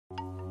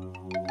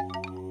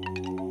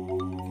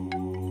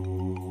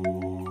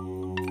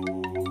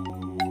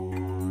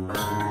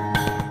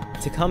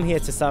To come here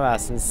to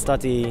SOAS and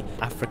study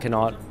African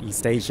art,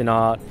 East Asian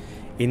art,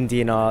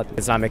 Indian art,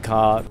 Islamic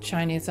art,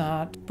 Chinese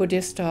art,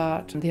 Buddhist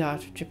art, the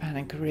art of Japan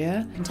and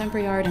Korea,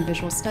 contemporary art and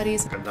visual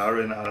studies,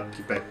 Gandharian art,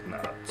 Tibetan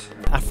art,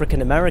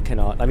 African American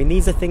art. I mean,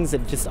 these are things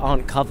that just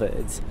aren't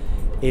covered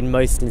in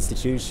most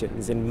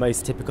institutions, in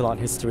most typical art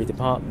history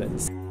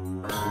departments.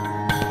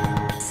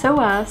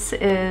 SOAS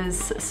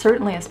is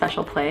certainly a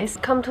special place.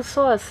 Come to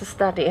SOAS to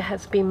study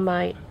has been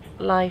my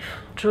life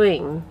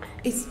dream.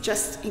 It's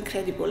just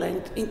incredible,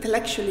 and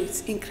intellectually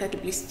it's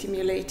incredibly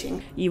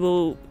stimulating. You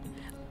will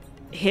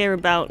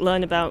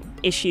learn about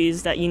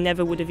issues that you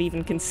never would have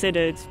even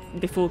considered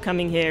before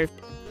coming here.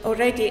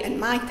 Already in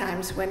my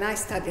times when I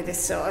studied at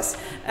SOAS,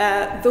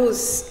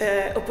 those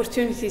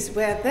opportunities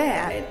were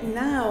there.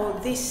 Now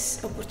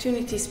these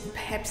opportunities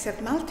perhaps have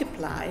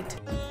multiplied.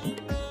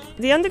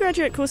 The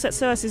undergraduate course at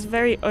SOAS is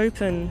very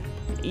open.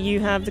 You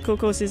have the core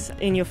courses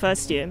in your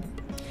first year,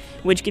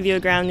 which give you a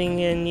grounding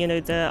in,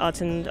 the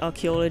art and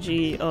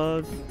archaeology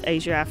of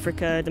Asia,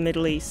 Africa, the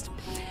Middle East.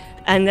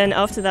 And then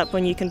after that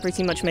point, you can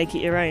pretty much make it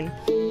your own.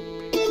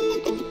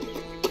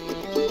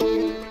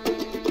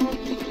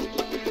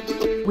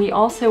 We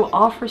also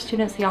offer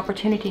students the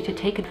opportunity to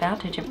take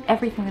advantage of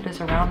everything that is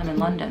around them in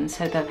London,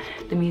 so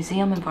the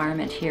museum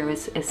environment here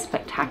is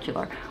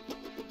spectacular.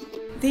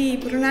 The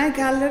Brunei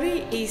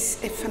Gallery is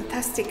a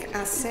fantastic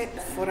asset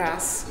for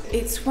us.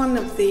 It's one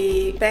of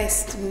the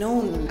best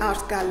known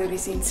art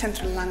galleries in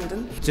central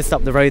London. Just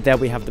up the road there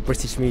we have the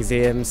British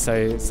Museum,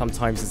 so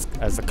sometimes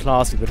as a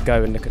class we would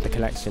go and look at the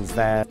collections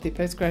there. The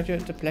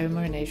postgraduate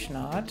diploma in Asian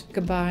art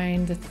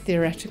combine the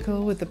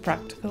theoretical with the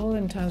practical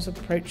in terms of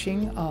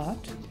approaching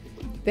art.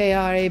 They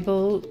are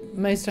able,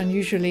 most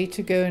unusually,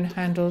 to go and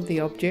handle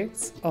the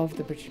objects of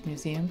the British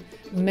Museum.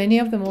 Many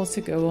of them also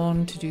go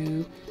on to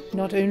do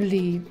not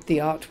only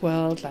the art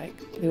world,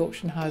 like the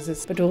auction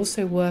houses, but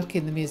also work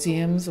in the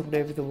museums all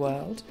over the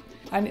world.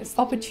 And it's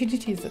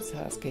opportunities that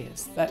SOAS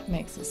gives that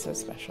makes it so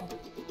special.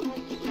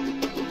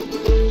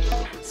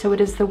 So it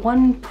is the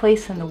one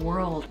place in the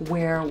world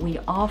where we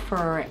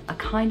offer a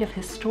kind of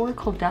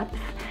historical depth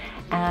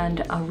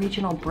and a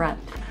regional breadth.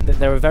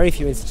 There are very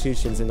few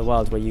institutions in the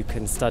world where you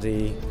can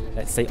study,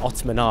 let's say,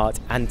 Ottoman art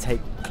and take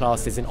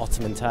classes in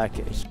Ottoman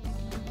Turkish.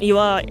 You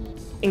are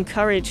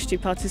encouraged to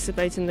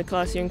participate in the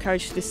class, you're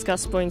encouraged to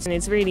discuss points, and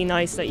it's really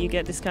nice that you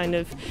get this kind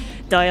of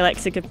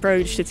dialectic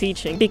approach to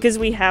teaching. Because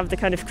we have the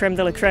kind of creme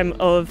de la creme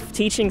of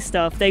teaching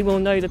staff, they will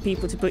know the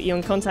people to put you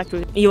in contact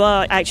with. You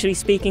are actually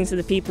speaking to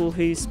the people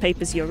whose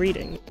papers you're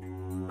reading.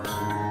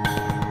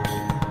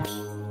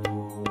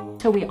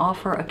 So we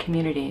offer a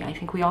community. I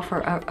think we offer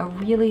a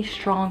really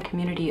strong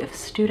community of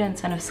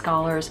students and of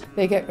scholars.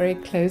 They get very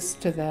close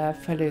to their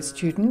fellow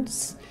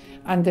students,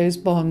 and those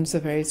bonds are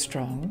very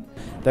strong.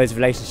 Those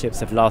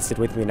relationships have lasted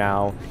with me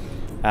now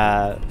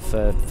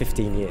for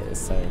 15 years.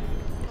 So.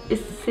 It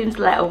seems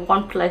like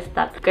one place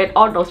that get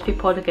all those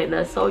people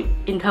together, so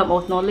in terms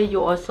of knowledge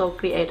you also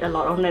create a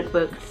lot of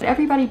networks.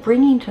 Everybody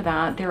bringing to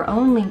that their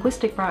own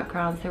linguistic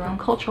backgrounds, their own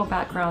cultural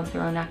backgrounds,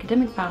 their own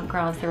academic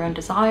backgrounds, their own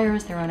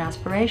desires, their own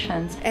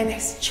aspirations. And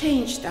has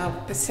changed our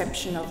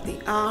perception of the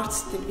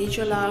arts, the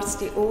visual arts,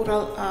 the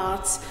oral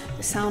arts,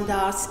 the sound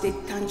arts, the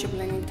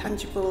tangible and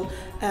intangible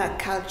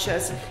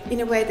cultures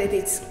in a way that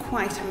it's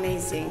quite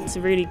amazing. It's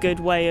a really good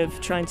way of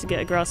trying to get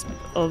a grasp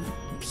of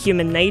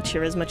human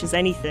nature as much as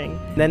anything.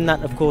 Then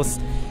that, of course,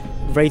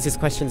 raises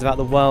questions about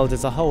the world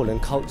as a whole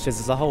and cultures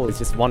as a whole. It's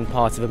just one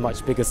part of a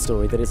much bigger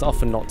story that is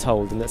often not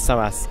told and that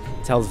SOAS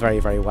tells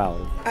very, very well.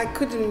 I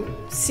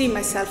couldn't see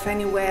myself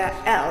anywhere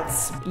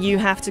else. You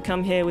have to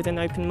come here with an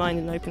open mind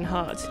and open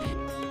heart.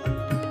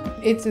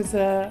 It is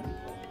an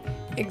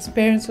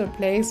experience of a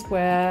place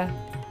where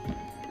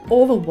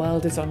all the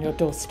world is on your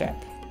doorstep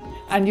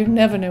and you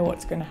never know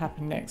what's going to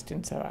happen next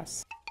in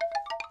SOAS.